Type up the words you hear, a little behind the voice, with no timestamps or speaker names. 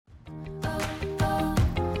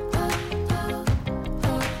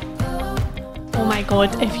Oh my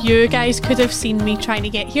god, if you guys could have seen me trying to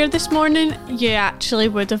get here this morning, you actually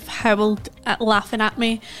would have howled at laughing at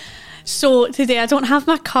me. So today I don't have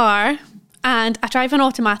my car and I drive an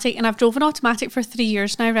automatic, and I've drove an automatic for 3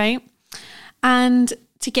 years now, right? And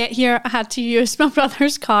to get here I had to use my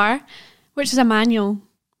brother's car, which is a manual.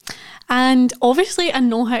 And obviously I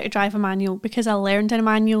know how to drive a manual because I learned in a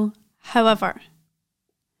manual. However,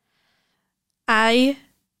 I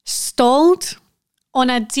stalled on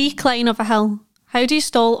a decline of a hill. How do you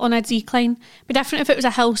stall on a decline? It'd be different if it was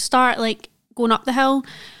a hill start, like going up the hill.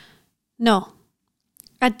 No.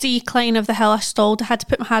 A decline of the hill, I stalled. I had to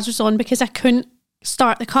put my hazards on because I couldn't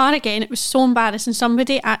start the car again. It was so embarrassing.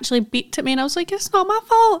 Somebody actually beeped at me and I was like, it's not my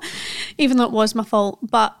fault. Even though it was my fault.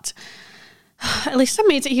 But at least I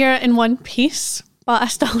made it here in one piece. But I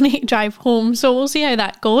still need to drive home. So we'll see how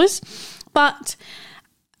that goes. But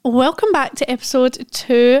welcome back to episode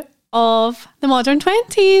 2 of the Modern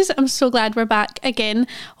 20s. I'm so glad we're back again.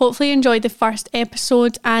 Hopefully you enjoyed the first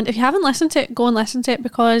episode, and if you haven't listened to it, go and listen to it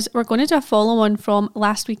because we're going to do a follow-on from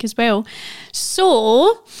last week as well.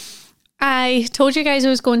 So I told you guys I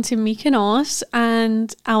was going to Mykonos,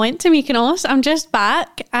 and I went to Mykonos. I'm just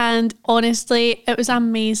back, and honestly it was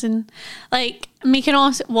amazing. Like,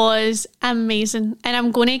 Mykonos was amazing, and I'm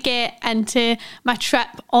going to get into my trip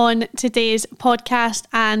on today's podcast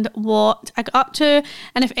and what I got up to.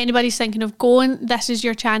 And if anybody's thinking of going, this is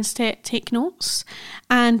your chance to take notes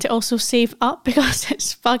and to also save up because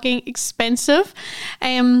it's fucking expensive.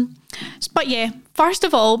 But yeah, first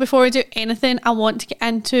of all, before we do anything, I want to get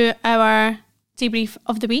into our debrief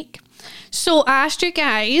of the week. So I asked you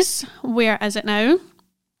guys, where is it now?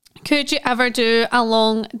 Could you ever do a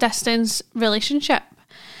long distance relationship?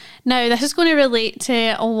 Now, this is going to relate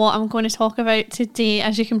to what I'm going to talk about today,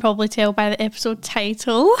 as you can probably tell by the episode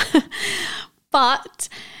title. But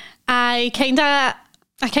I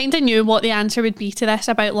kind of knew what the answer would be to this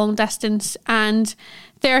about long distance, and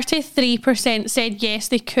 33% said yes,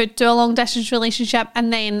 they could do a long distance relationship,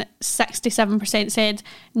 and then 67% said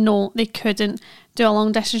no, they couldn't do a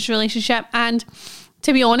long distance relationship. And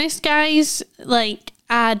to be honest, guys, like,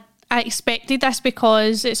 I expected this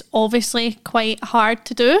because it's obviously quite hard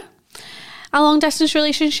to do a long distance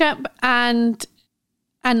relationship, and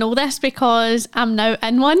I know this because I'm now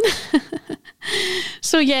in one.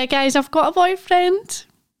 So yeah, guys, I've got a boyfriend.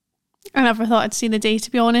 I never thought I'd see the day, to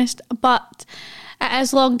be honest, but it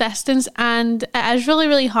is long distance and it is really,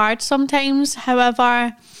 really hard sometimes.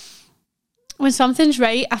 However, when something's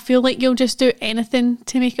right, I feel like you'll just do anything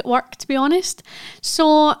to make it work, to be honest.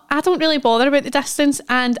 So I don't really bother about the distance,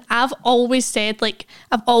 and I've always said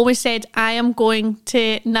I am going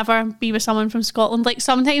to never be with someone from Scotland. Like,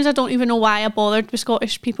 sometimes I don't even know why I bothered with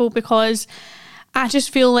Scottish people, because I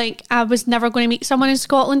just feel like I was never going to meet someone in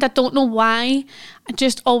Scotland. I don't know why. I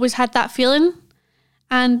just always had that feeling,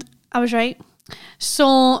 and I was right.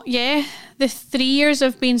 So yeah, the 3 years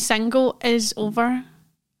of being single is over.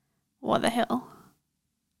 What the hell?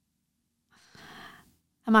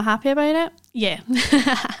 Am I happy about it? Yeah,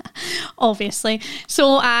 obviously.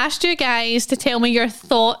 So I asked you guys to tell me your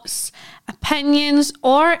thoughts, opinions,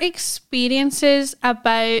 or experiences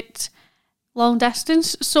about long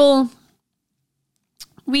distance. So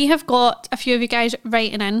we have got a few of you guys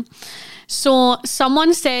writing in. So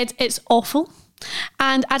someone said it's awful.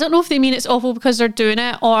 And I don't know if they mean it's awful because they're doing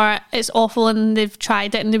it, or it's awful and they've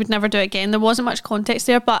tried it and they would never do it again. There wasn't much context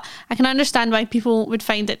there, but I can understand why people would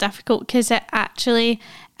find it difficult, because it actually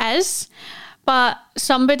is. But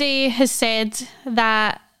somebody has said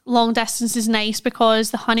that long distance is nice because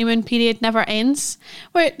the honeymoon period never ends,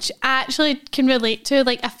 which I actually can relate to.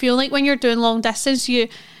 Like, I feel like when you're doing long distance, you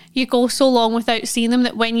go so long without seeing them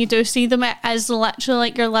that when you do see them, it is literally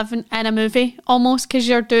like you're living in a movie almost, because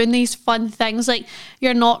you're doing these fun things. Like,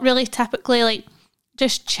 you're not really typically like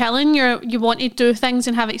just chilling. You want to do things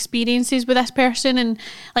and have experiences with this person and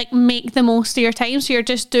like make the most of your time. So you're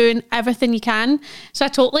just doing everything you can. So I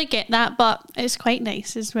totally get that, but it's quite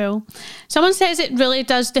nice as well. Someone says it really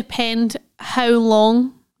does depend how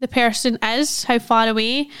long the person is, how far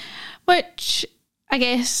away, which I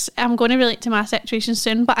guess I'm going to relate to my situation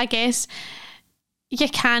soon, but I guess you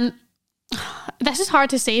can't. This is hard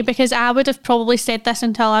to say because I would have probably said this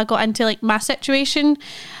until I got into like my situation,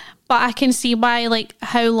 but I can see why like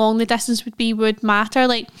how long the distance would matter.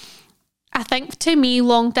 Like, I think to me,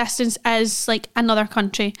 long distance is like another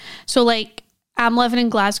country. So like, I'm living in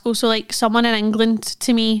Glasgow, so like someone in England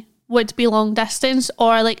to me would be long distance,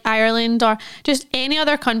 or like Ireland or just any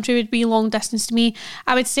other country would be long distance to me.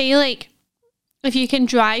 I would say like, if you can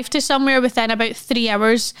drive to somewhere within about 3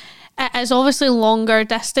 hours, it is obviously longer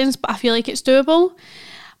distance, but I feel like it's doable.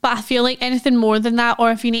 But I feel like anything more than that,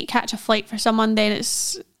 or if you need to catch a flight for someone, then it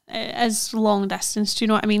is long distance. Do you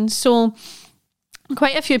know what I mean? So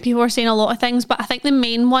quite a few people were saying a lot of things, but I think the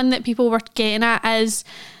main one that people were getting at is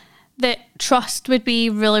that trust would be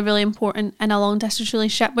really, really important in a long distance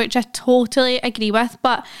relationship, which I totally agree with.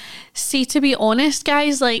 But see, to be honest,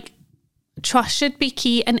 guys, like, trust should be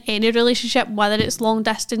key in any relationship, whether it's long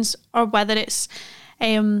distance or whether it's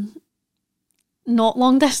not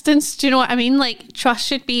long distance. Do you know what I mean? Like, trust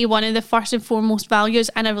should be one of the first and foremost values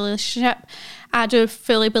in a relationship. I do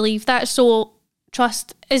fully believe that. So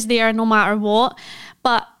trust is there no matter what,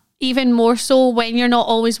 but even more so when you're not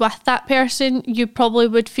always with that person, you probably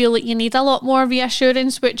would feel like you need a lot more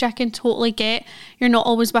reassurance, which I can totally get. You're not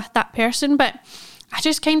always with that person, but I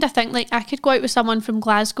just kind of think, like, I could go out with someone from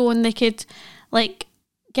Glasgow and they could, like,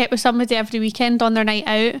 get with somebody every weekend on their night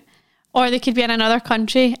out, or they could be in another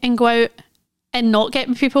country and go out and not get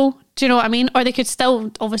with people. Do you know what I mean? Or they could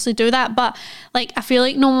still obviously do that, but, like, I feel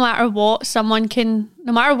like no matter what,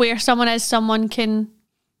 no matter where someone is, someone can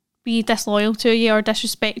be disloyal to you or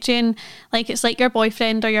disrespect you. And, like, it's like your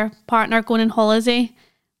boyfriend or your partner going on holiday.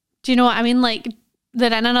 Do you know what I mean? Like,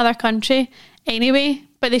 they're in another country anyway,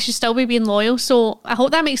 but they should still be being loyal. So I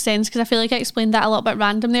hope that makes sense, because I feel like I explained that a little bit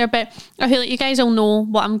random there, but I feel like you guys all know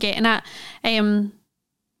what I'm getting at.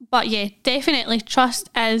 But yeah, definitely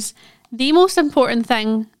trust is the most important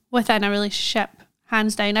thing within a relationship,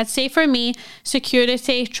 hands down. I'd say for me,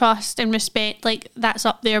 security, trust and respect, like, that's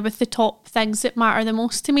up there with the top things that matter the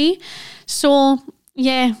most to me. So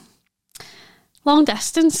yeah, long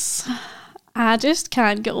distance, I just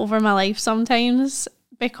can't get over my life sometimes,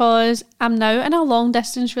 because I'm now in a long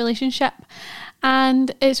distance relationship,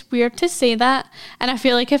 and it's weird to say that. And I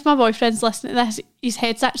feel like if my boyfriend's listening to this, his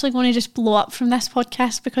head's actually going to just blow up from this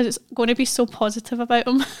podcast, because it's going to be so positive about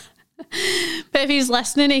him. But if he's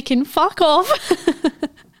listening, he can fuck off.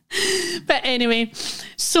 But anyway,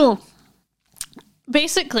 so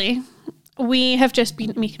basically we have just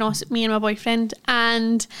been making us, me and my boyfriend,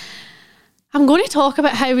 and I'm going to talk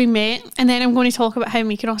about how we met, and then I'm going to talk about how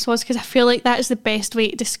Mykonos was, because I feel like that is the best way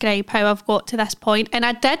to describe how I've got to this point. And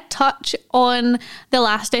I did touch on the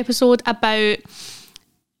last episode about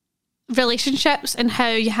relationships and how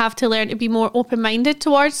you have to learn to be more open-minded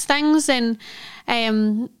towards things, and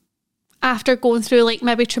after going through, like,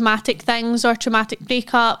 maybe traumatic things or traumatic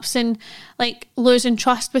breakups and, like, losing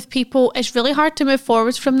trust with people, it's really hard to move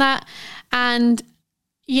forwards from that. And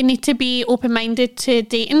you need to be open-minded to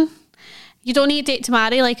dating. You don't need to date to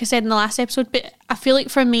marry, like I said in the last episode, but I feel like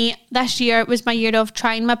for me, this year was my year of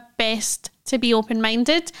trying my best to be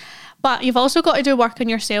open-minded. But you've also got to do work on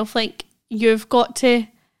yourself. Like, you've got to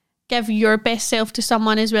give your best self to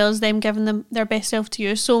someone as well as them giving them their best self to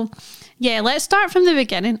you. So yeah, let's start from the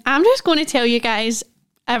beginning. I'm just going to tell you guys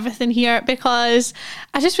everything here, because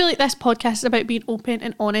I just feel like this podcast is about being open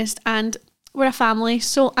and honest, and we're a family,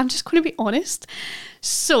 so I'm just going to be honest.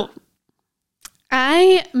 So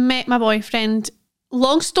I met my boyfriend,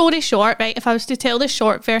 long story short, right, if I was to tell the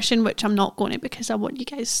short version, which I'm not going to because I want you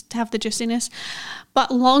guys to have the juiciness,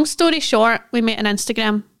 but long story short, we met on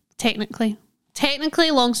Instagram, technically,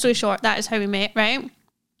 long story short, that is how we met, right?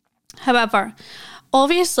 However,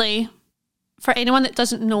 obviously, for anyone that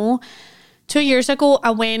doesn't know, 2 years ago,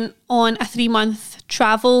 I went on a 3-month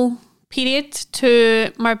travel period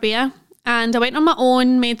to Marbella, and I went on my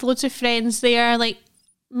own, made loads of friends there, like,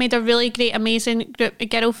 made a really great, amazing group of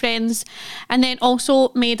girlfriends, and then also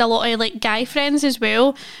made a lot of, like, guy friends as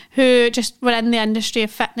well, who just were in the industry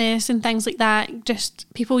of fitness and things like that, just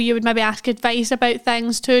people you would maybe ask advice about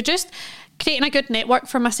things, to just creating a good network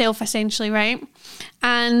for myself, essentially, right?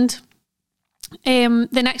 And the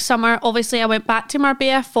next summer, obviously, I went back to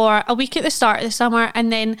Marbella for a week at the start of the summer,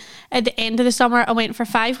 and then at the end of the summer, I went for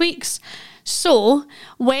 5 weeks. So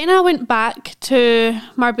when I went back to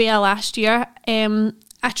Marbella last year,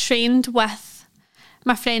 I trained with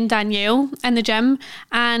my friend Danielle in the gym,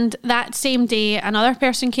 and that same day, another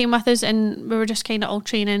person came with us, and we were just kind of all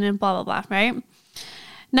training and blah, blah, blah, right?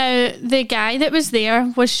 Now, the guy that was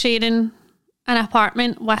there was sharing an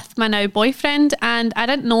apartment with my now boyfriend, and I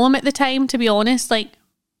didn't know him at the time, to be honest, like,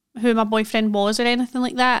 who my boyfriend was or anything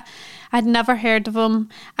like that. I'd never heard of him.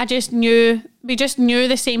 We just knew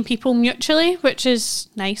the same people mutually, which is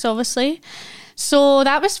nice, obviously. So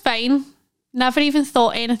that was fine. Never even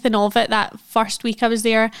thought anything of it that first week I was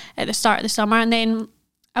there at the start of the summer, and then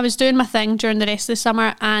I was doing my thing during the rest of the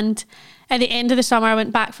summer, and at the end of the summer I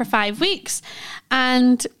went back for 5 weeks,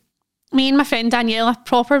 and me and my friend Danielle, I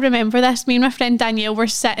proper remember this, me and my friend Danielle were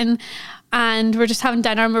sitting and we're just having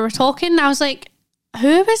dinner and we were talking, and I was like,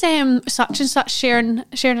 who was such and such sharing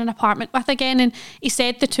an apartment with again? And he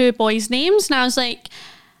said the two boys' names, and I was like,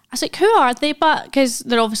 was like, who are they? But because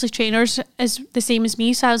they're obviously trainers is the same as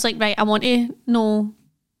me. So I was like, right, I want to know.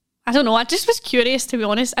 I don't know. I just was curious, to be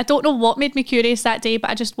honest. I don't know what made me curious that day, but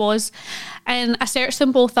I just was. And I searched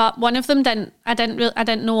them both up. One of them I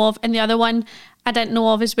didn't know of, and the other one I didn't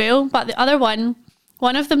know of as well. But the other one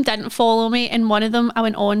of them didn't follow me, and one of them I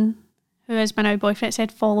went on, who is my now boyfriend,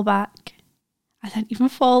 said follow back. I didn't even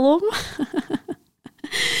follow him.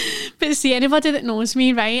 But see, anybody that knows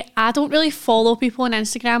me, right, I don't really follow people on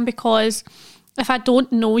Instagram because if I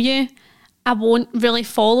don't know you, I won't really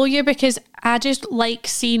follow you because I just like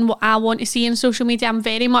seeing what I want to see in social media. I'm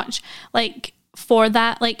very much like for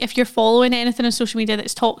that. Like if you're following anything on social media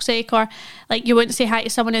that's toxic or like you wouldn't say hi to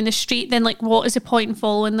someone in the street, then like what is the point in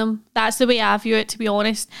following them? That's the way I view it, to be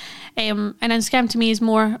honest. And Instagram to me is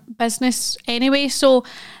more business anyway, so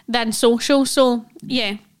than social. So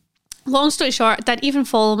yeah. Long story short, I didn't even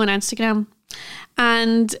follow him on Instagram.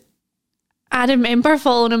 And I remember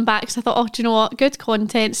following him back because I thought, oh, do you know what? Good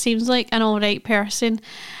content. Seems like an all right person.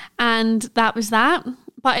 And that was that.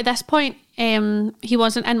 But at this point, he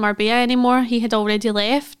wasn't in Marbella anymore. He had already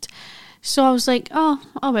left. So I was like, oh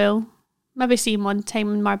well. Maybe see him one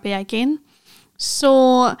time in Marbella again.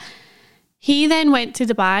 So he then went to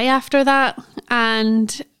Dubai after that.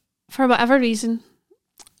 And for whatever reason,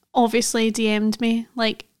 obviously DM'd me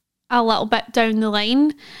like a little bit down the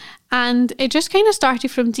line, and it just kind of started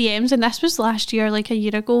from DMs, and this was last year, like a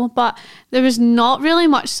year ago, but there was not really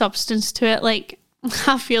much substance to it. Like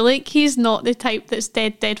I feel like he's not the type that's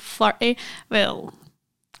dead flirty. Well,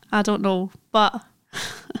 I don't know, but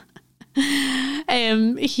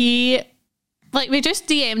he, like, we just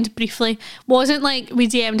DM'd briefly. Wasn't like we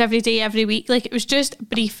DM'd every day, every week. Like it was just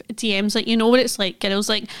brief DMs. Like, you know what it's like, girls.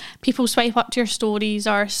 Like people swipe up to your stories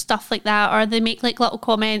or stuff like that, or they make like little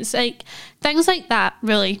comments, like things like that,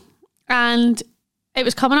 really. And it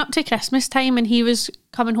was coming up to Christmas time, and he was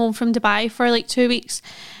coming home from Dubai for like 2 weeks.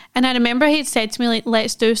 And I remember he had said to me like,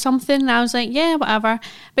 let's do something. And I was like, yeah, whatever.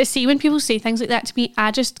 But see, when people say things like that to me,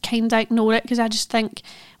 I just kind of ignore it because I just think,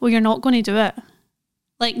 well, you're not going to do it.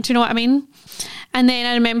 Like, do you know what I mean? And then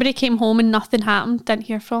I remember he came home and nothing happened. Didn't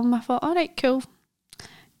hear from him. I thought, all right, cool.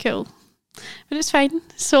 But it's fine.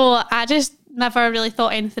 So I just never really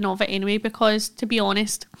thought anything of it anyway because, to be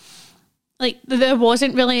honest, like there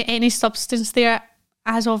wasn't really any substance there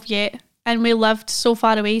as of yet. And we lived so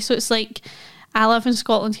far away. So it's like, I live in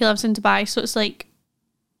Scotland, he lives in Dubai. So it's like,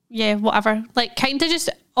 yeah, whatever. Like kind of just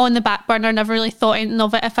on the back burner, never really thought anything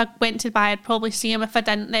of it. If I went to Dubai, I'd probably see him. If I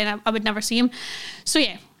didn't, then I would never see him. So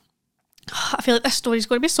yeah, I feel like this story's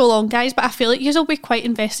going to be so long, guys, but I feel like you'll be quite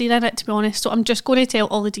invested in it, to be honest. So I'm just going to tell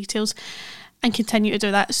all the details and continue to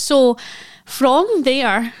do that. So from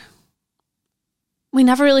there, we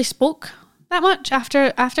never really spoke that much.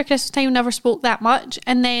 After Christmas time, we never spoke that much.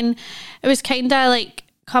 And then it was kind of like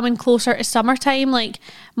coming closer to summertime, like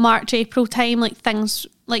March, April time, like things,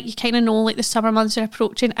 like you kind of know, like the summer months are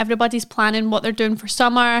approaching, everybody's planning what they're doing for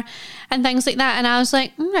summer and things like that. And I was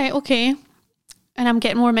like, right, okay. And I'm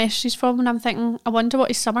getting more messages from him, and I'm thinking, I wonder what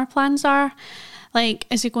his summer plans are. Like,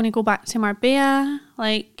 is he going to go back to Marbella?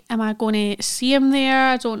 Like, am I going to see him there?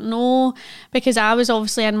 I don't know, because I was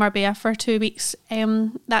obviously in Marbella for 2 weeks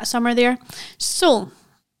that summer there. So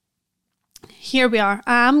here we are.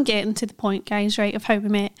 I'm getting to the point, guys, right, of how we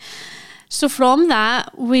met. So from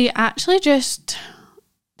that, we actually just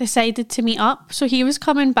decided to meet up. So he was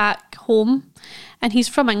coming back home, and he's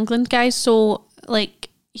from England, guys. So like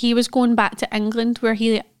he was going back to England where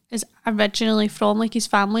he is originally from, like his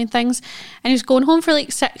family and things. And he was going home for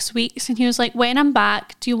like 6 weeks, and he was like, when I'm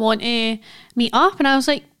back, do you want to meet up? And I was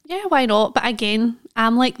like, yeah, why not? But again,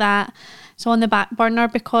 I'm like that. It's on the back burner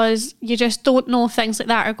because you just don't know if things like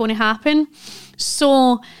that are going to happen.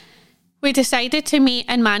 So we decided to meet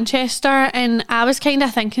in Manchester, and I was kind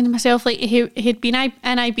of thinking to myself, like he'd been in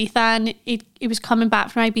Ibiza, and he was coming back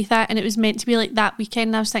from Ibiza, and it was meant to be like that weekend.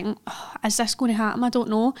 And I was thinking, oh, is this going to happen? I don't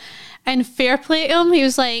know. And fair play to him, he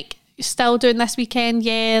was like, still doing this weekend?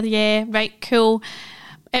 Yeah, right, cool.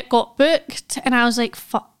 It got booked, and I was like,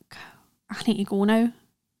 fuck, I need to go now.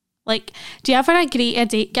 Like, do you ever agree to a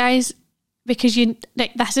date, guys? Because you,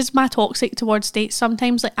 like, this is my toxic towards dates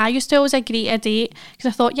sometimes. Like, I used to always agree to a date because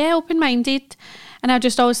I thought, yeah, open-minded, and I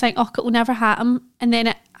just always think, oh, it will never happen. And then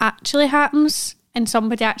it actually happens, and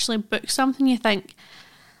somebody actually books something. You think,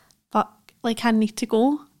 fuck, like, I need to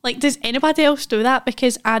go. Like, does anybody else do that?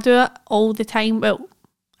 Because I do it all the time. Well,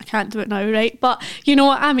 I can't do it now, right? But you know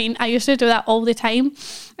what I mean? I used to do that all the time.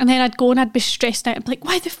 And then I'd go and I'd be stressed out. I'd be like,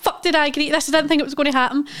 why the fuck did I agree to this? I didn't think it was going to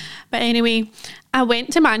happen. But anyway, I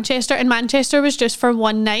went to Manchester, and Manchester was just for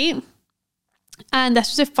one night. And this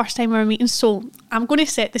was the first time we were meeting. So I'm going to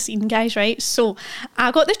set the scene, guys, right? So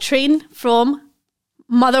I got the train from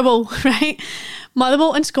Motherwell, right?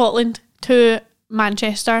 Motherwell in Scotland to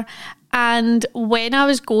Manchester. And when I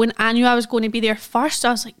was going, I knew I was going to be there first. So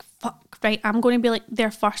I was like, fuck, right, I'm going to be like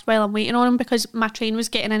there first while I'm waiting on him, because my train was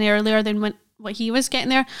getting in earlier than what he was getting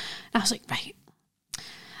there. And I was like, right,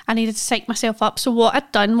 I needed to psych myself up. So what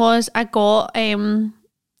I'd done was I got a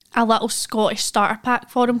little Scottish starter pack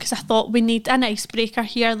for him, because I thought we need an icebreaker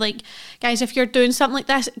here. Like, guys, if you're doing something like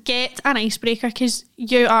this, get an icebreaker, because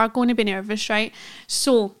you are going to be nervous, right?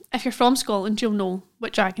 So if you're from Scotland, you'll know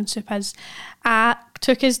what dragon soup is. I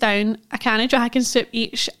took us down a can of dragon soup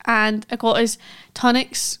each, and I got us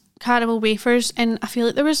tonics, caramel wafers, and I feel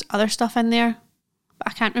like there was other stuff in there, but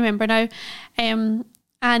I can't remember now.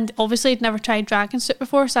 And obviously I'd never tried dragon soup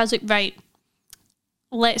before, so I was like, right,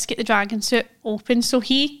 let's get the dragon soup open. So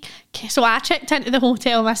I checked into the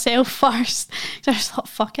hotel myself first. So I just thought,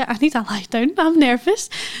 fuck it, I need to lie down, I'm nervous.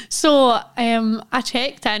 So I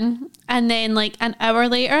checked in, and then like an hour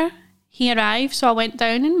later he arrived. So I went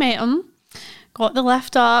down and met him, got the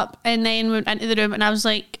lift up, and then went into the room, and I was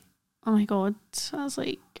like, oh my god, I was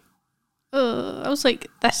like,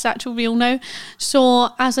 this is actually real now. So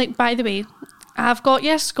I was like, by the way, I've got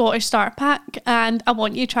you a Scottish starter pack, and I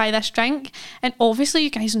want you to try this drink. And obviously you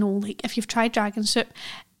guys know, like, if you've tried dragon soup,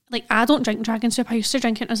 like, I don't drink dragon soup. I used to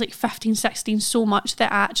drink it when I was like 15, 16 so much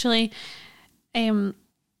that I actually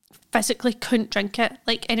physically couldn't drink it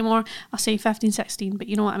like anymore. I'll say 15, 16, but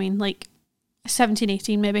you know what I mean, like 17,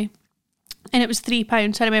 18 maybe. And it was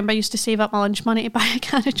 £3. I remember I used to save up my lunch money to buy a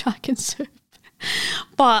can of dragon soup.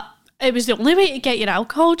 But it was the only way to get your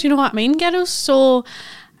alcohol, do you know what I mean, girls? So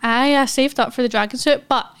I saved up for the dragon soup.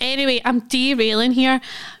 But anyway, I'm derailing here.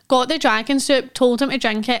 Got the dragon soup, told him to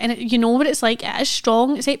drink it, and you know what it's like, it is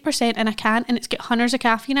strong, it's 8% in a can, and it's got hundreds of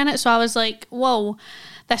caffeine in it. So I was like, whoa,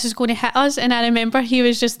 this is going to hit us. And I remember he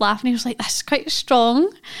was just laughing, he was like, this is quite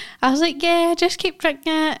strong. I was like, yeah, just keep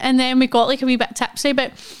drinking it. And then we got like a wee bit tipsy.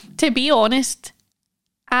 But to be honest,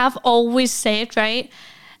 I've always said, right,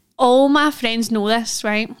 all my friends know this,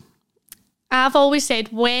 right, I've always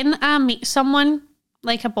said, when I meet someone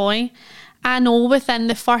like a boy, I know within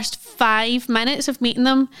the first 5 minutes of meeting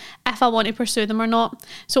them if I want to pursue them or not.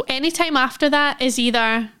 So anytime after that is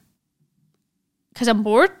either because I'm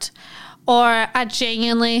bored or I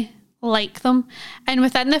genuinely like them. And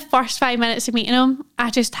within the first 5 minutes of meeting them, I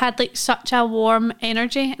just had like such a warm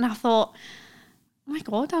energy, and I thought, oh my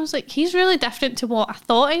god, I was like, he's really different to what I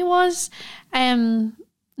thought he was.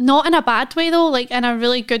 Not in a bad way though, like in a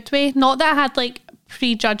really good way. Not that I had like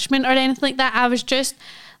prejudgment or anything like that. I was just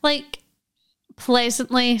like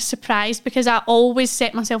pleasantly surprised, because I always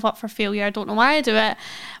set myself up for failure. I don't know why I do it,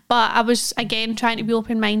 but I was again trying to be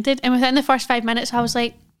open-minded. And within the first 5 minutes I was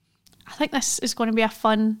like, I think this is going to be a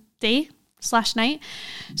fun day / night.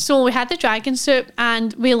 So we had the dragon soup,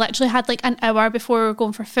 and we literally had like an hour before we were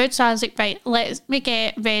going for food. So I was like, right, let's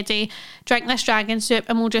get ready, drink this dragon soup,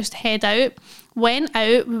 and we'll just head out. Went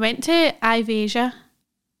out, we went to Ivasia.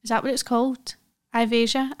 Is that what it's called?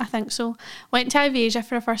 Ivasia, I think so. Went to Ivasia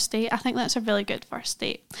for a first date. I think that's a really good first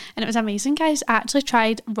date, and it was amazing, guys. I actually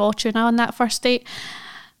tried raw tuna on that first date,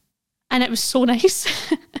 and it was so nice.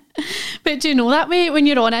 But do you know that way when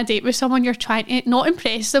you're on a date with someone, you're trying to not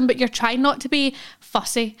impress them, but you're trying not to be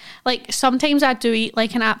fussy. Like sometimes I do eat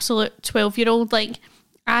like an absolute 12-year-old. Like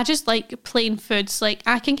I just like plain foods. Like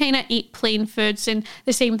I can kind of eat plain foods and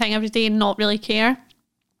the same thing every day and not really care.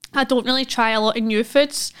 I don't really try a lot of new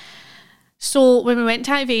foods. So when we went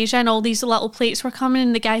to Ivasia and all these little plates were coming,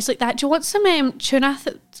 and the guy's like, "That, do you want some tuna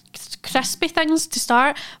crispy things to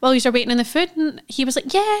start while you're waiting on the food?" And he was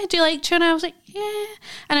like, "Yeah, do you like tuna?" I was like, "Yeah."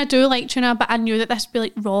 And I do like tuna, but I knew that this would be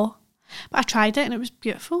like raw. But I tried it and it was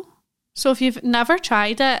beautiful. So if you've never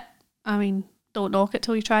tried it, I mean, don't knock it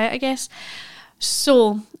till you try it, I guess.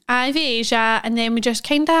 So Ivasia, and then we just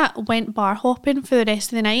kind of went bar hopping for the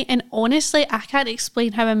rest of the night. And honestly, I can't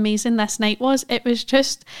explain how amazing this night was. It was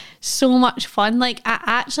just so much fun. Like I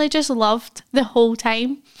actually just loved the whole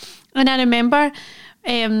time. And I remember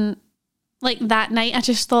like that night I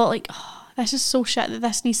just thought like, oh, this is so shit that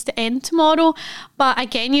this needs to end tomorrow. But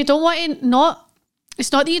again, you don't want to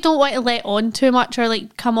it's not that you don't want to let on too much or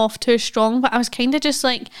like come off too strong, but I was kind of just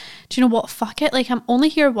like, do you know what, fuck it, like I'm only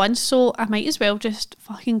here once, so I might as well just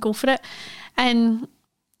fucking go for it. And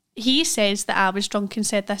he says that I was drunk and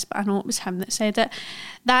said this, but I know it was him that said it.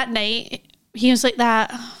 That night he was like,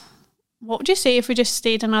 "That, what would you say if we just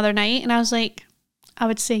stayed another night?" And I was like, "I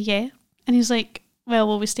would say yeah." And he's like, "Well,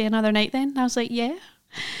 will we stay another night then?" And I was like, "Yeah."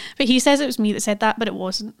 But he says it was me that said that, but it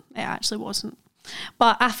wasn't. It actually wasn't.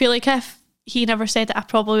 But I feel like if he never said it, I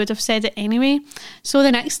probably would have said it anyway. So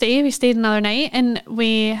the next day we stayed another night and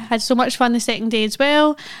we had so much fun the second day as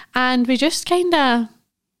well, and we just kind of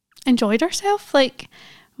enjoyed ourselves. Like,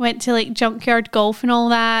 went to like junkyard golf and all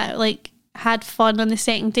that, like had fun on the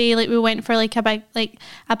second day. Like, we went for like a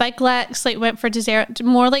big licks, like went for dessert,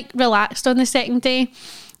 more like relaxed on the second day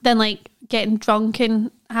than like getting drunk and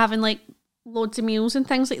having like loads of meals and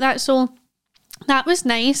things like that. So that was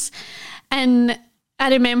nice. And I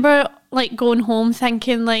remember like going home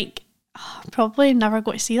thinking like, oh, probably never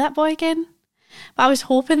going to see that boy again. But I was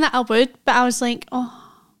hoping that I would, but I was like,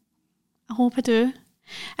 oh, I hope I do.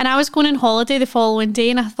 And I was going on holiday the following day,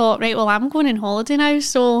 and I thought, right, well, I'm going on holiday now,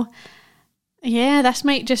 so yeah, this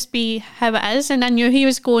might just be how it is. And I knew he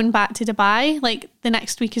was going back to Dubai like the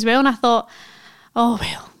next week as well, and I thought, oh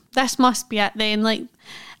well, this must be it then. Like,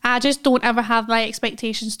 I just don't ever have my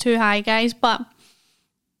expectations too high, guys. But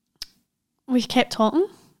we kept talking,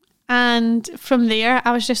 and from there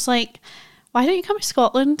I was just like, why don't you come to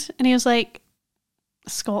Scotland? And he was like,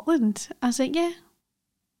 Scotland? I was like, yeah,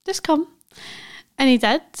 just come. And he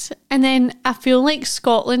did. And then I feel like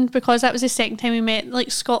Scotland, because that was the second time we met,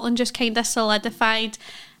 like Scotland just kind of solidified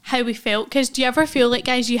how we felt. Because do you ever feel like,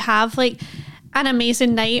 guys, you have like an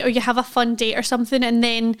amazing night or you have a fun date or something, and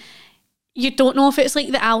then you don't know if it's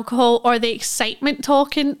like the alcohol or the excitement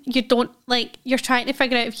talking. You don't, like, you're trying to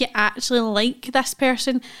figure out if you actually like this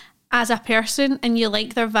person as a person and you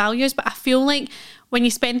like their values. But I feel like when you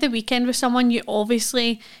spend the weekend with someone, you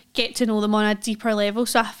obviously get to know them on a deeper level.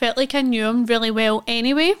 So I felt like I knew him really well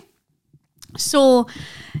anyway. So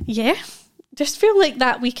yeah, just feel like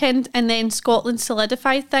that weekend and then Scotland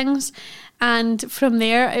solidified things. And from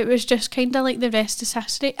there, it was just kind of like the rest is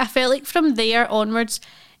history. I felt like from there onwards,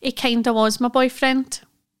 he kind of was my boyfriend,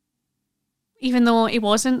 even though he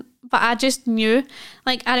wasn't. But I just knew,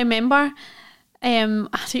 like, I remember, I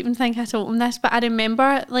don't even think I told him this, but I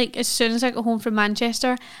remember, like, as soon as I got home from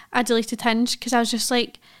Manchester, I deleted Hinge, because I was just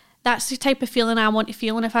like, that's the type of feeling I want to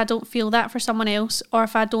feel, and if I don't feel that for someone else, or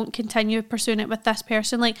if I don't continue pursuing it with this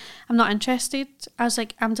person, like, I'm not interested. I was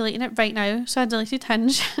like, I'm deleting it right now. So I deleted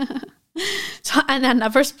Hinge. And I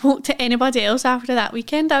never spoke to anybody else after that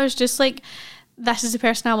weekend. I was just like, this is the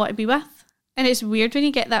person I want to be with. And it's weird when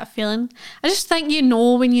you get that feeling. I just think you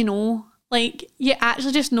know when you know. Like, you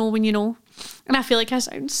actually just know when you know. And I feel like I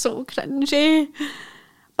sound so cringy.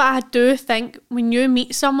 But I do think when you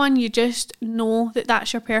meet someone, you just know that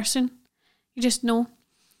that's your person. You just know.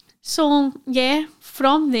 So, yeah,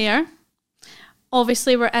 from there,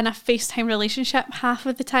 obviously we're in a FaceTime relationship half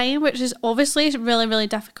of the time, which is obviously really, really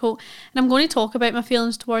difficult. And I'm going to talk about my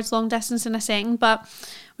feelings towards long distance in a second, but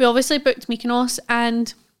we obviously booked Mykonos,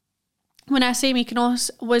 and when I say Mykonos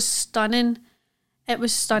was stunning, it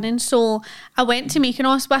was stunning. So I went to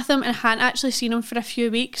Mykonos with him and hadn't actually seen him for a few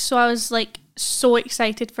weeks, so I was like so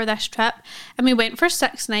excited for this trip. And we went for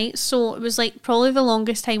 6 nights, so it was like probably the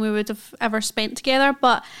longest time we would have ever spent together.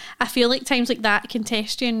 But I feel like times like that can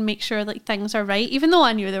test you and make sure like things are right, even though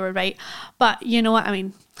I knew they were right, but you know what I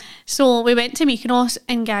mean. So we went to Mykonos,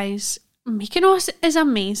 and guys, Mykonos is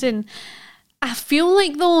amazing. I feel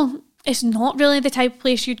like though it's not really the type of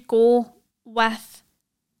place you'd go with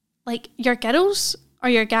like your girls or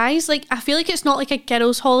your guys. Like, I feel like it's not like a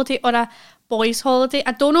girls holiday or a boys holiday.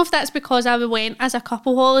 I don't know if that's because I went as a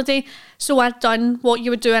couple holiday, so I'd done what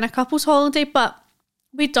you would do in a couple's holiday, but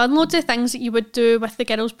we'd done loads of things that you would do with the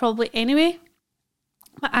girls probably anyway.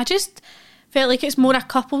 But I just felt like it's more a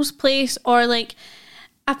couple's place, or like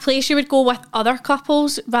a place you would go with other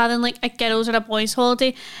couples rather than like a girls or a boys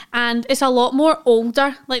holiday. And it's a lot more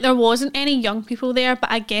older. Like, there wasn't any young people there,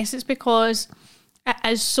 but I guess it's because it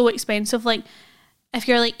is so expensive. Like, if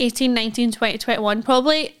you're like 18, 19, 20, 21,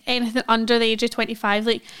 probably anything under the age of 25,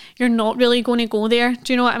 like, you're not really going to go there.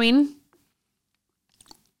 Do you know what I mean?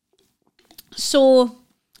 So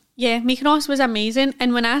yeah, Mykonos was amazing.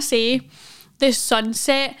 And when I say the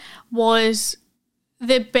sunset was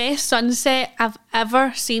the best sunset I've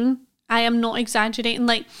ever seen, I am not exaggerating.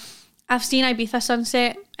 Like, I've seen Ibiza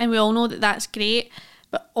sunset and we all know that that's great,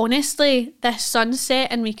 but honestly, this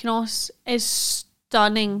sunset in Mykonos is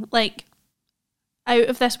stunning. Like, out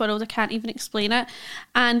of this world. I can't even explain it.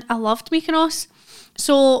 And I loved Mykonos.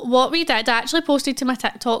 So what we did, I actually posted to my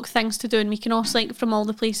TikTok things to do in Mykonos, like from all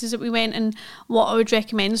the places that we went and what I would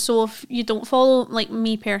recommend. So if you don't follow like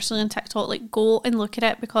me personally on TikTok, like go and look at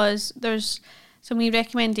it, because there's so many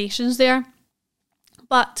recommendations there.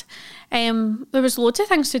 But there was loads of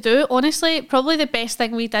things to do. Honestly, probably the best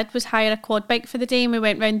thing we did was hire a quad bike for the day, and we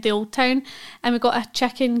went round the old town and we got a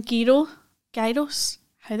chicken gyros.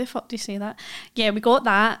 How the fuck do you say that? Yeah, we got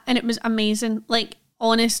that and it was amazing. Like,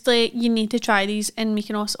 honestly, you need to try these in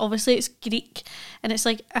Mykonos. Obviously, it's Greek and it's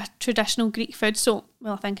like a traditional Greek food. So,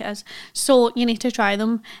 well, I think it is. So you need to try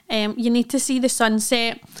them. You need to see the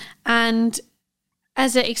sunset. And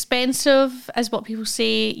is it expensive, is what people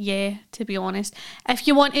say? Yeah, to be honest. If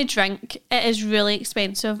you want a drink, it is really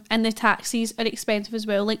expensive. And the taxis are expensive as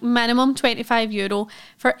well. Like minimum €25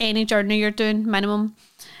 for any journey you're doing, minimum.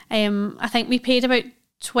 I think we paid about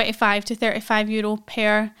 €25 to €35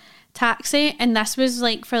 per taxi, and this was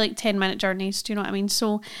like for like 10-minute journeys. Do you know what I mean?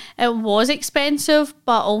 So it was expensive,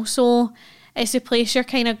 but also it's a place you're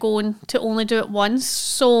kind of going to only do it once.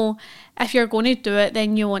 So if you're going to do it,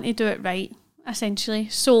 then you want to do it right, essentially.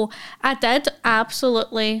 So I did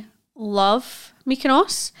absolutely love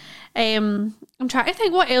Mykonos. I'm trying to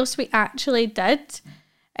think what else we actually did.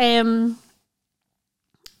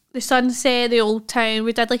 The sunset, the old town.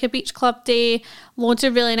 We did like a beach club day, loads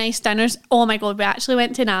of really nice dinners. Oh my God, we actually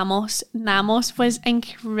went to Namos. Namos was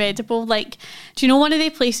incredible. Like, do you know one of the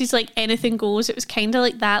places like anything goes? It was kind of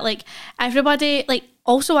like that. Like everybody, like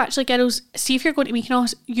also actually girls, see if you're going to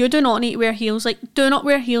Mykonos, you do not need to wear heels. Like do not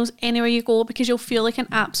wear heels anywhere you go because you'll feel like an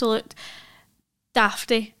absolute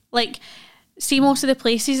dafty. Like see most of the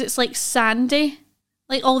places, it's like sandy.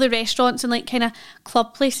 Like all the restaurants and like kind of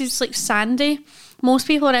club places, it's like sandy. Most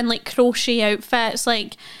people are in like crochet outfits,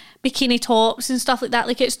 like bikini tops and stuff like that.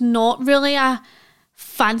 Like it's not really a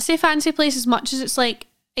fancy place as much as it's like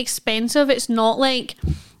expensive. It's not like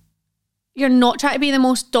you're not trying to be the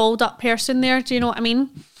most dolled up person there. Do you know what I mean?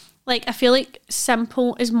 Like I feel like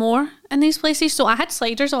simple is more in these places. So I had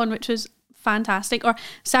sliders on, which was fantastic, or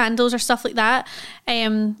sandals or stuff like that.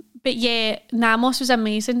 But yeah, Namos was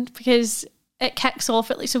amazing because it kicks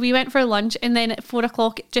off at like, so we went for lunch and then at 4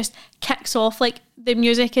 o'clock it just kicks off. Like the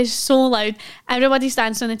music is so loud, everybody's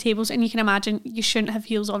dancing on the tables, and you can imagine you shouldn't have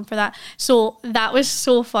heels on for that. So that was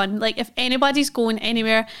so fun. Like if anybody's going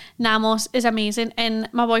anywhere, Namos is amazing. And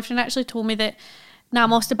my boyfriend actually told me that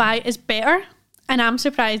Namos Dubai is better, and I'm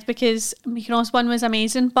surprised because Mykonos one was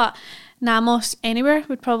amazing, but Namos anywhere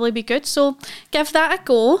would probably be good. So give that a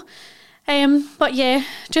go. But yeah,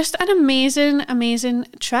 just an amazing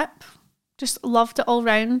trip. Just loved it all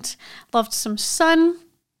round. Loved some sun.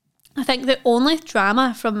 I think the only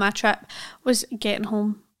drama from my trip was getting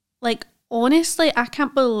home. Like, honestly, I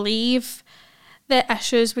can't believe the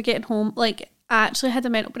issues with getting home. Like, I actually had a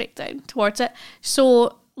mental breakdown towards it.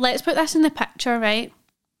 So, let's put this in the picture, right?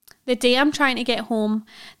 The day I'm trying to get home,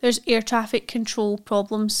 there's air traffic control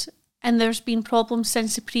problems. And there's been problems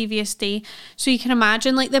since the previous day. So you can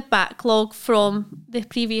imagine like the backlog from the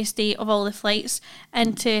previous day of all the flights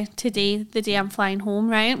into today, the day I'm flying home,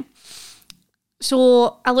 right?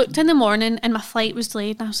 So I looked in the morning and my flight was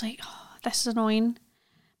delayed and I was like, oh, this is annoying.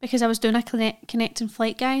 Because I was doing a connecting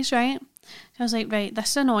flight, guys, right? So I was like, right, this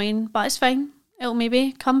is annoying, but it's fine. It'll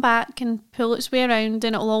maybe come back and pull its way around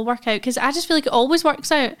and it'll all work out. Because I just feel like it always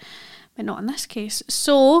works out. But not in this case.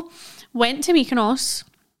 So went to Mykonos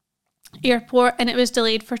airport and it was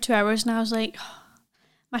delayed for 2 hours, and I was like, oh,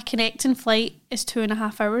 my connecting flight is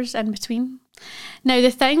 2.5 hours in between. Now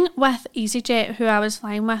the thing with EasyJet, who I was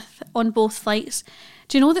flying with on both flights,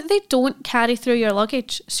 do you know that they don't carry through your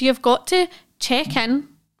luggage? So you've got to check in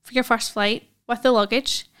for your first flight with the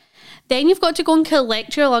luggage, then you've got to go and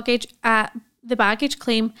collect your luggage at the baggage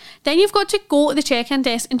claim, then you've got to go to the check-in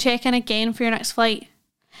desk and check in again for your next flight.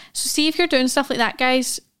 So see if you're doing stuff like that,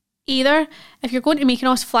 guys. Either, if you're going to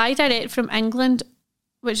Mykonos, fly direct from England,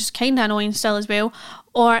 which is kind of annoying still as well,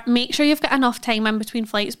 or make sure you've got enough time in between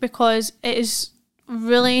flights because it is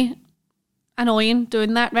really annoying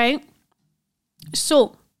doing that, right?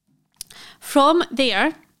 So, from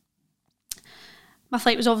there, my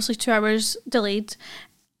flight was obviously 2 hours delayed,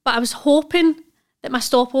 but I was hoping that my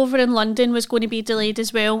stopover in London was going to be delayed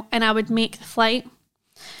as well and I would make the flight.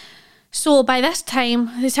 So by this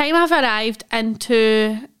time, the time I've arrived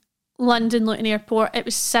into London Luton Airport, it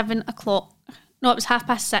was 7 o'clock. No, it was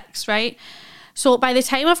 6:30, right? So by the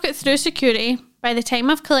time I've got through security, by the time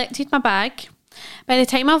I've collected my bag, by the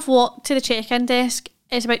time I've walked to the check-in desk,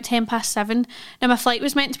 it's about 7:10. Now my flight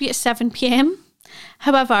was meant to be at 7 p.m.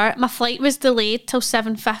 However, my flight was delayed till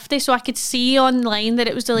 7:50, so I could see online that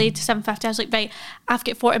it was delayed to 7:50. I was like, right, I've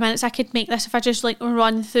got 40 minutes. I could make this if I just like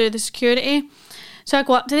run through the security. So I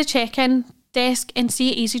go up to the check-in desk and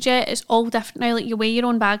see at EasyJet, it's all different now. Like you weigh your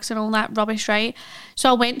own bags and all that rubbish, right? So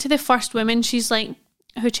I went to the first woman. She's like,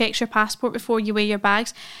 who checks your passport before you weigh your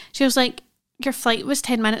bags. She was like, your flight was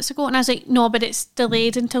 10 minutes ago. And I was like, no, but it's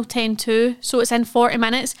delayed until 10:02, so it's in 40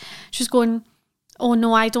 minutes. She was going, oh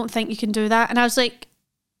no, I don't think you can do that. And I was like,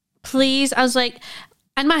 please. I was like,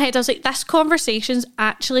 in my head, I was like, this conversation's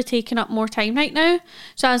actually taking up more time right now.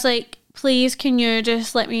 So I was like, please can you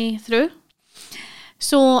just let me through?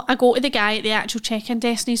 So I go to the guy at the actual check-in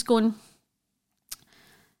desk and he's going,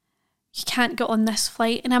 you can't get on this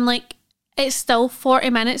flight. And I'm like, it's still 40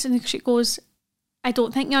 minutes. And she goes, I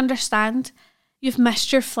don't think you understand. You've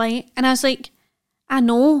missed your flight. And I was like, I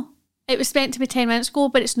know. It was meant to be 10 minutes ago,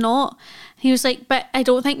 but it's not. He was like, but I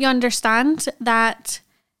don't think you understand that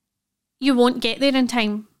you won't get there in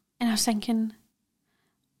time. And I was thinking,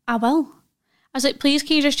 I will. I was like, please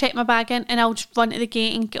can you just check my bag in and I'll just run to the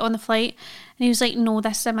gate and get on the flight. And he was like, no,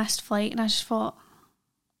 this is a missed flight. And I just thought,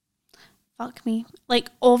 fuck me. Like,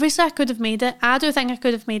 obviously I could have made it. I do think I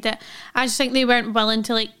could have made it. I just think they weren't willing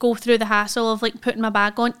to like go through the hassle of like putting my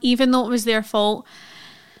bag on, even though it was their fault.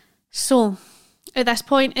 So at this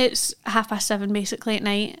point it's 7:30 basically at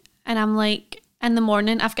night, and I'm like, in the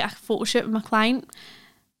morning I've got a photo shoot with my client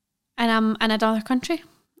and I'm in another country.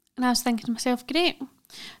 And I was thinking to myself, great.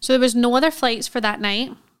 So there was no other flights for that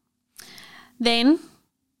night. Then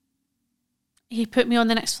he put me on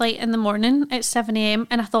the next flight in the morning at 7 a.m.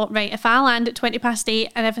 and I thought, right, if I land at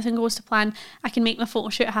 8:20 and everything goes to plan, I can make my photo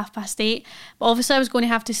shoot at 8:30. But obviously I was going to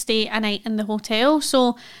have to stay a night in the hotel.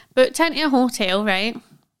 So booked into a hotel, right?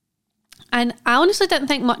 And I honestly didn't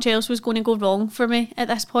think much else was going to go wrong for me at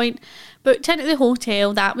this point. Booked into the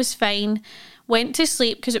hotel, that was fine. Went to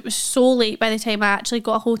sleep because it was so late by the time I actually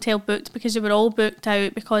got a hotel booked, because they were all booked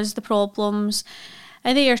out because of the problems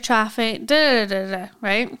and the air traffic,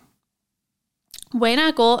 right? When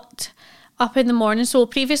I got up in the morning, so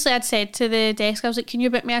previously I'd said to the desk, I was like, can you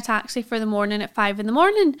book me a taxi for the morning at 5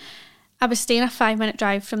 a.m? I was staying a 5-minute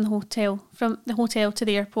drive from the hotel to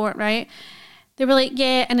the airport, right? They were like,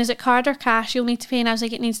 yeah, and is it card or cash you'll need to pay? And I was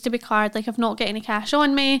like, it needs to be card, like I've not got any cash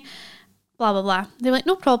on me, blah, blah, blah. They were like,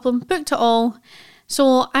 no problem, booked it all.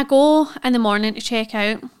 So I go in the morning to check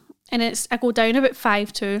out, and I go down about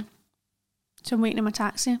 5:02, so I'm waiting in my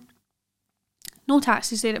taxi. No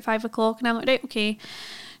taxis there at 5 o'clock, and I'm like, right, okay.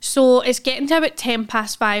 So it's getting to about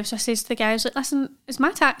 5:10, so I says to the guy, I was like, listen, is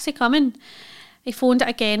my taxi coming? He phoned it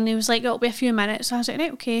again, and he was like, it'll be a few minutes. So I was like,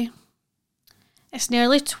 right, okay. It's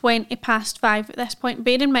nearly 5:20 at this point.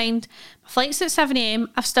 Bear in mind, my flight's at 7 a.m.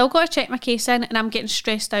 I've still got to check my case in, and I'm getting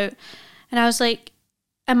stressed out. And I was like,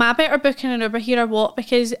 am I better booking an Uber here or what?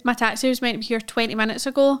 Because my taxi was meant to be here 20 minutes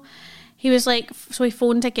ago. He was like, so he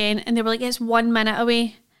phoned again, and they were like, it's 1 minute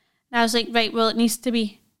away. And I was like, right, well, it needs to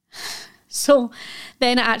be. So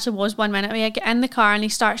then it actually was 1 minute away. I get in the car and he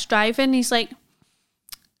starts driving. He's like,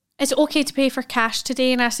 is it okay to pay for cash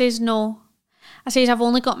today? And I says, no. I says, I've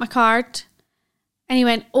only got my card. And he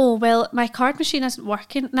went, oh, well, my card machine isn't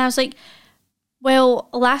working. And I was like, well,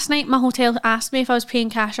 last night my hotel asked me if I was paying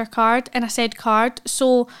cash or card. And I said card.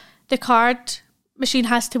 So the card machine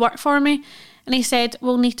has to work for me. And he said,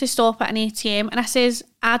 we'll need to stop at an ATM. And I says,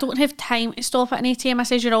 I don't have time to stop at an ATM. I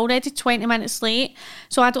says, you're already 20 minutes late.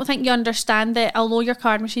 So I don't think you understand that although your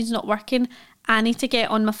card machine's not working, I need to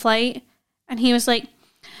get on my flight. And he was like,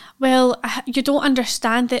 well, you don't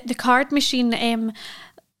understand that the card machine,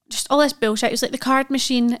 just all this bullshit. It was like, the card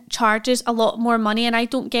machine charges a lot more money and I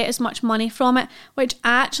don't get as much money from it, which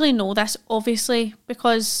I actually know this, obviously,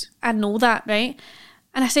 because I know that, right?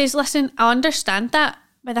 And I says, listen, I understand that,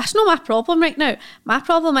 but that's not my problem right now. My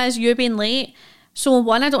problem is you being late. So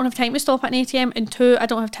 1, I don't have time to stop at an ATM, and 2, I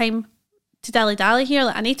don't have time to dilly-dally here.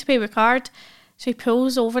 Like, I need to pay with card. So he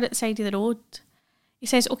pulls over at the side of the road. He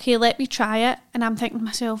says, okay, let me try it. And I'm thinking to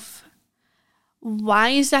myself, why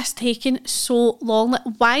is this taking so long? Like,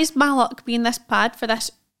 why is my luck being this bad for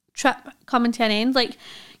this trip coming to an end? Like,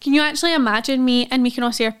 can you actually imagine me in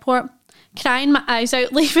Mykonos airport crying my eyes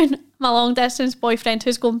out, leaving my long distance boyfriend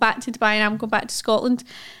who's going back to Dubai and I'm going back to Scotland?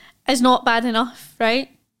 Is not bad enough, right?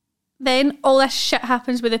 Then all this shit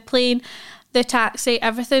happens with the plane, the taxi,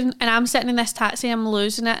 everything, and I'm sitting in this taxi, I'm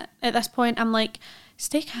losing it at this point. I'm like,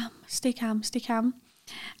 stay calm, stay calm, stay calm.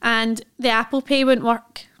 And the Apple Pay wouldn't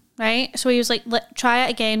work, right? So he was like, try it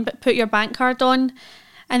again, but put your bank card on.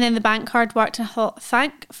 And then the bank card worked, and I thought,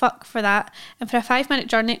 thank fuck for that. And for a 5-minute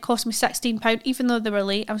journey, it cost me £16, even though they were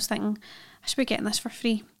late. I was thinking, I should be getting this for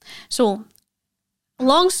free. So,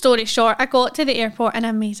 long story short, I got to the airport and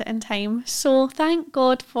I made it in time. So, thank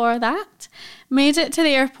God for that. Made it to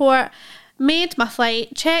the airport, made my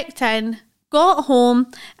flight, checked in, got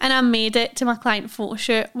home, and I made it to my client photo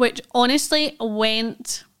shoot, which honestly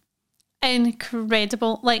went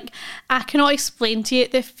incredible. Like, I cannot explain to you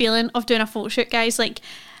the feeling of doing a photo shoot, guys. Like,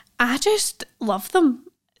 I just love them.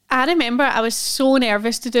 I remember I was so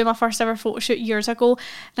nervous to do my first ever photo shoot years ago,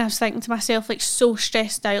 and I was thinking to myself, like, so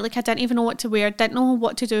stressed out, like I didn't even know what to wear, didn't know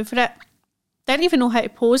what to do for it, didn't even know how to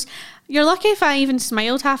pose. You're lucky if I even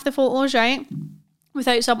smiled half the photos, right?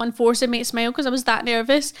 without someone forcing me to smile because I was that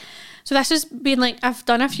nervous. So this has been like, I've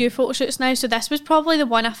done a few photo shoots now, so this was probably the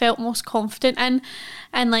one I felt most confident in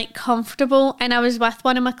and like comfortable. And I was with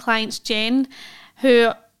one of my clients, Jen,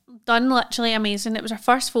 who done literally amazing. It was her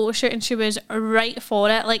first photo shoot and she was right for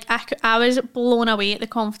it. Like I was blown away at the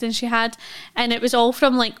confidence she had, and it was all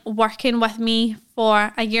from like working with me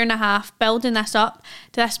for a year and a half, building this up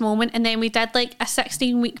to this moment. And then we did like a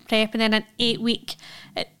 16-week prep, and then an 8-week,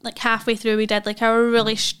 like halfway through, we did like a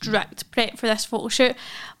really strict prep for this photo shoot.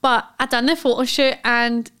 But I done the photo shoot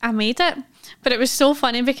and I made it. But it was so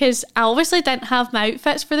funny because I obviously didn't have my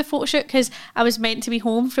outfits for the photo shoot because I was meant to be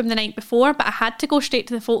home from the night before, but I had to go straight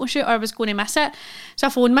to the photo shoot or I was going to miss it. So I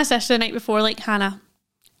phoned my sister the night before, like, Hannah,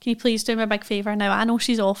 can you please do me a big favour? Now, I know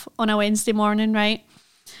she's off on a Wednesday morning, right?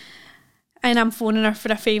 And I'm phoning her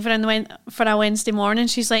for a favour for a Wednesday morning.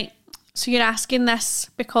 She's like, so you're asking this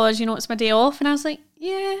because, you know, it's my day off? And I was like,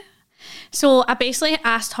 yeah. So I basically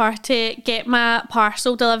asked her to get my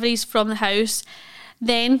parcel deliveries from the house,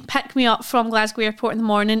 then pick me up from Glasgow Airport in the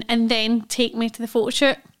morning, and then take me to the photo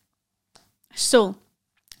shoot. So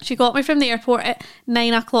she got me from the airport at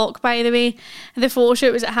 9 o'clock, by the way. The photo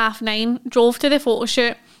shoot was at 9:30. Drove to the photo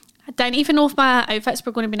shoot. I didn't even know if my outfits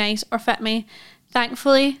were going to be nice or fit me.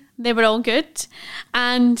 Thankfully, they were all good.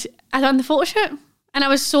 And I done the photo shoot. And I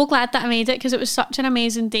was so glad that I made it because it was such an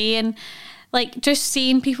amazing day. And like just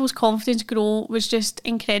seeing people's confidence grow was just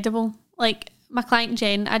incredible. Like my client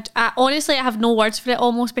Jen, I honestly, I have no words for it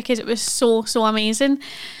almost because it was so amazing.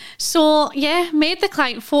 So yeah, made the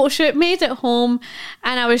client photo shoot, made it home,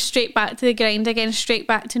 and I was straight back to the grind again, straight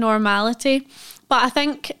back to normality. But I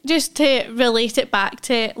think just to relate it back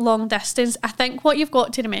to long distance, I think what you've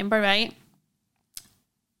got to remember, right?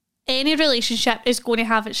 Any relationship is going to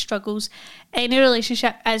have its struggles. Any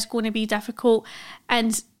relationship is going to be difficult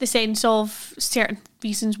in the sense of certain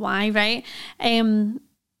reasons why, right?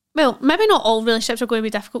 Well, maybe not all relationships are going to be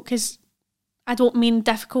difficult because I don't mean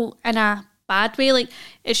difficult in a bad way. Like,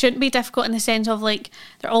 it shouldn't be difficult in the sense of like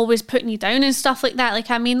they're always putting you down and stuff like that.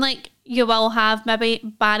 Like, I mean, like you will have maybe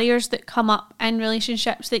barriers that come up in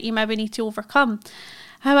relationships that you maybe need to overcome.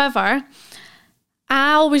 However,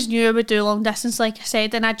 I always knew I would do long distance, like I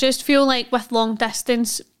said, and I just feel like with long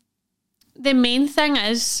distance, the main thing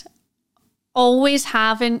is always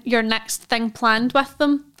having your next thing planned with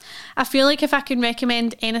them. I feel like if I can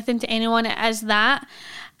recommend anything to anyone, it is that.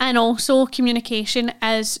 And also communication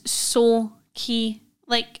is so key,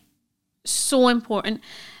 like so important.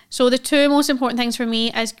 So the two most important things for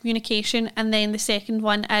me is communication, and then the second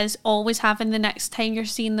one is always having the next time you're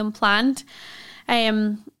seeing them planned.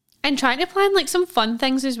 And trying to plan like some fun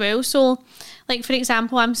things as well. So like for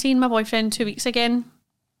example, I'm seeing my boyfriend in 2 weeks again,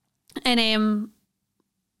 and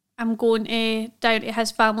I'm going down to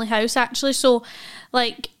his family house actually. So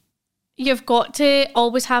like you've got to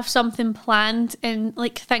always have something planned and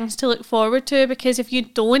like things to look forward to, because if you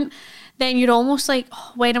don't, then you're almost like,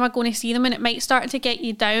 oh, when am I going to see them? And it might start to get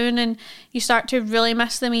you down and you start to really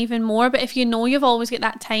miss them even more. But if you know you've always got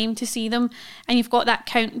that time to see them and you've got that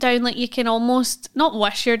countdown, like you can almost not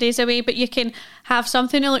wish your days away, but you can have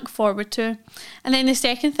something to look forward to. And then the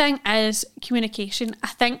second thing is communication. I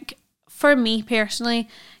think for me personally,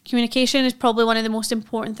 communication is probably one of the most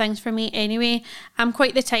important things for me anyway. I'm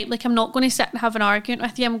quite the type, like I'm not going to sit and have an argument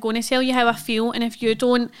with you. I'm going to tell you how I feel, and if you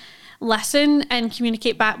don't listen and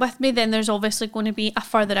communicate back with me, then there's obviously going to be a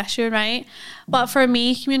further issue, right? But for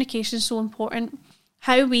me, communication is so important.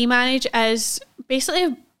 How we manage is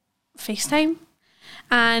basically FaceTime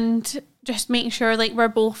and just making sure like we're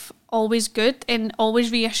both always good and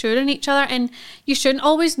always reassuring each other. And you shouldn't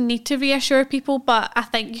always need to reassure people, but I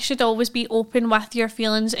think you should always be open with your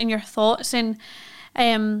feelings and your thoughts. And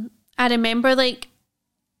I remember like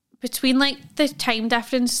between like the time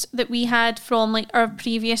difference that we had from like our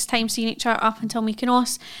previous time seeing each other up until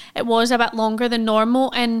Mykonos, it was a bit longer than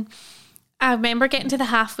normal. And I remember getting to the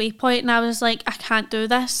halfway point and I was like, I can't do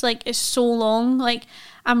this. Like, it's so long. Like,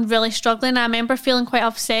 I'm really struggling. I remember feeling quite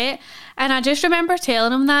upset. And I just remember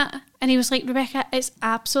telling him that. And he was like, Rebecca, it's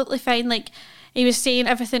absolutely fine. Like, he was saying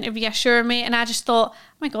everything to reassure me. And I just thought,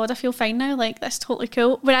 oh my God, I feel fine now. Like, that's totally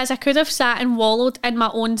cool. Whereas I could have sat and wallowed in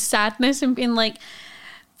my own sadness and been like,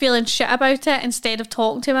 feeling shit about it instead of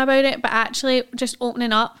talking to him about it. But actually just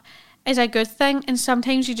opening up is a good thing. And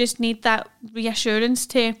sometimes you just need that reassurance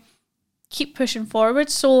to keep pushing forward.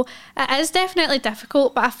 So it is definitely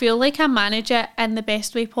difficult, but I feel like I manage it in the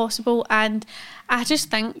best way possible. And I just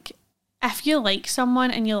think if you like someone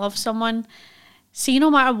and you love someone, see, no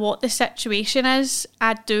matter what the situation is,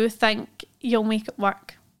 I do think you'll make it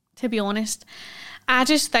work, to be honest. I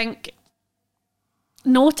just think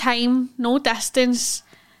no time, no distance,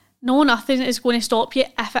 no, nothing is going to stop you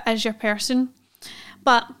if it is your person.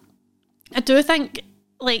 But I do think,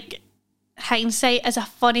 like, hindsight is a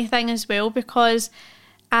funny thing as well, because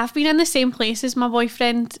I've been in the same place as my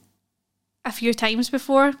boyfriend a few times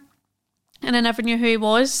before, and I never knew who he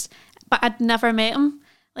was, but I'd never met him.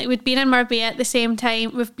 Like, we'd been in Marbella at the same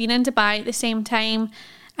time, we've been in Dubai at the same time,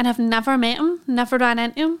 and I've never met him, never ran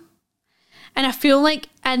into him. And I feel like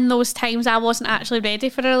in those times I wasn't actually ready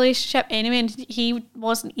for a relationship anyway, and he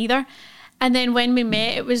wasn't either. And then when we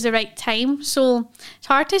met, it was the right time. So it's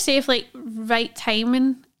hard to say if, like, right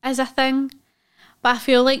timing is a thing. But I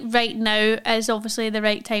feel like right now is obviously the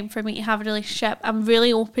right time for me to have a relationship. I'm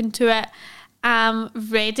really open to it. I'm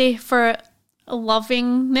ready for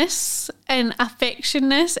lovingness and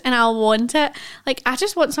affectionness, and I want it. Like, I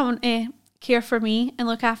just want someone to care for me and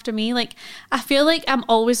look after me. Like, I feel like I'm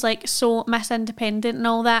always, like, so Miss Independent and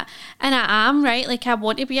all that, and I am, right? Like, I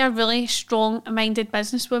want to be a really strong-minded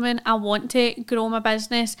businesswoman. I want to grow my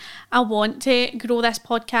business. I want to grow this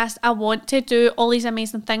podcast. I want to do all these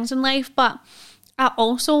amazing things in life, but I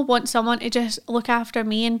also want someone to just look after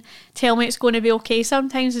me and tell me it's going to be okay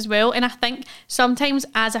sometimes as well. And I think sometimes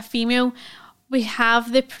as a female, we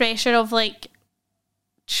have the pressure of, like,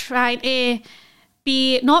 trying to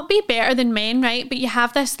not be better than men, right? But you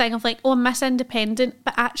have this thing of, like, oh, I'm Miss Independent,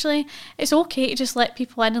 but actually it's okay to just let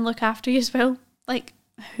people in and look after you as well. Like,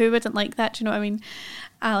 who wouldn't like that? Do you know what I mean?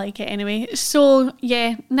 I like it anyway. So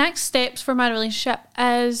yeah, next steps for my relationship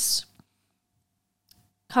is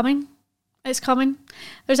coming. It's coming.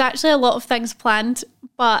 There's actually a lot of things planned,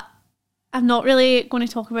 but I'm not really going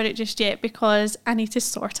to talk about it just yet because I need to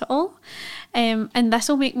sort it all. And this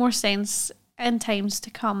will make more sense in times to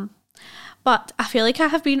come. But I feel like I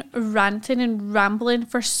have been ranting and rambling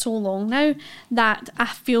for so long now that I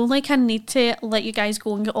feel like I need to let you guys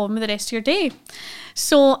go and get on with the rest of your day.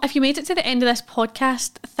 So if you made it to the end of this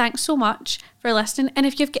podcast, thanks so much for listening. And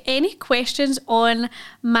if you've got any questions on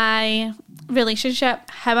my relationship,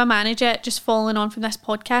 how I manage it, just following on from this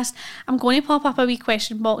podcast, I'm going to pop up a wee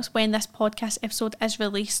question box when this podcast episode is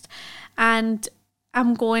released. And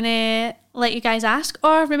I'm going to let you guys ask,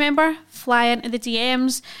 or remember, fly into the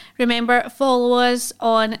DMs. Remember, follow us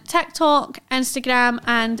on TikTok, Instagram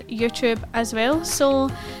and YouTube as well, so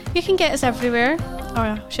you can get us everywhere,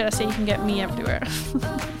 or should I say you can get me everywhere.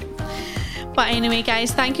 But anyway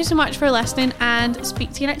guys, thank you so much for listening, and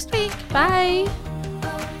speak to you next week. Bye.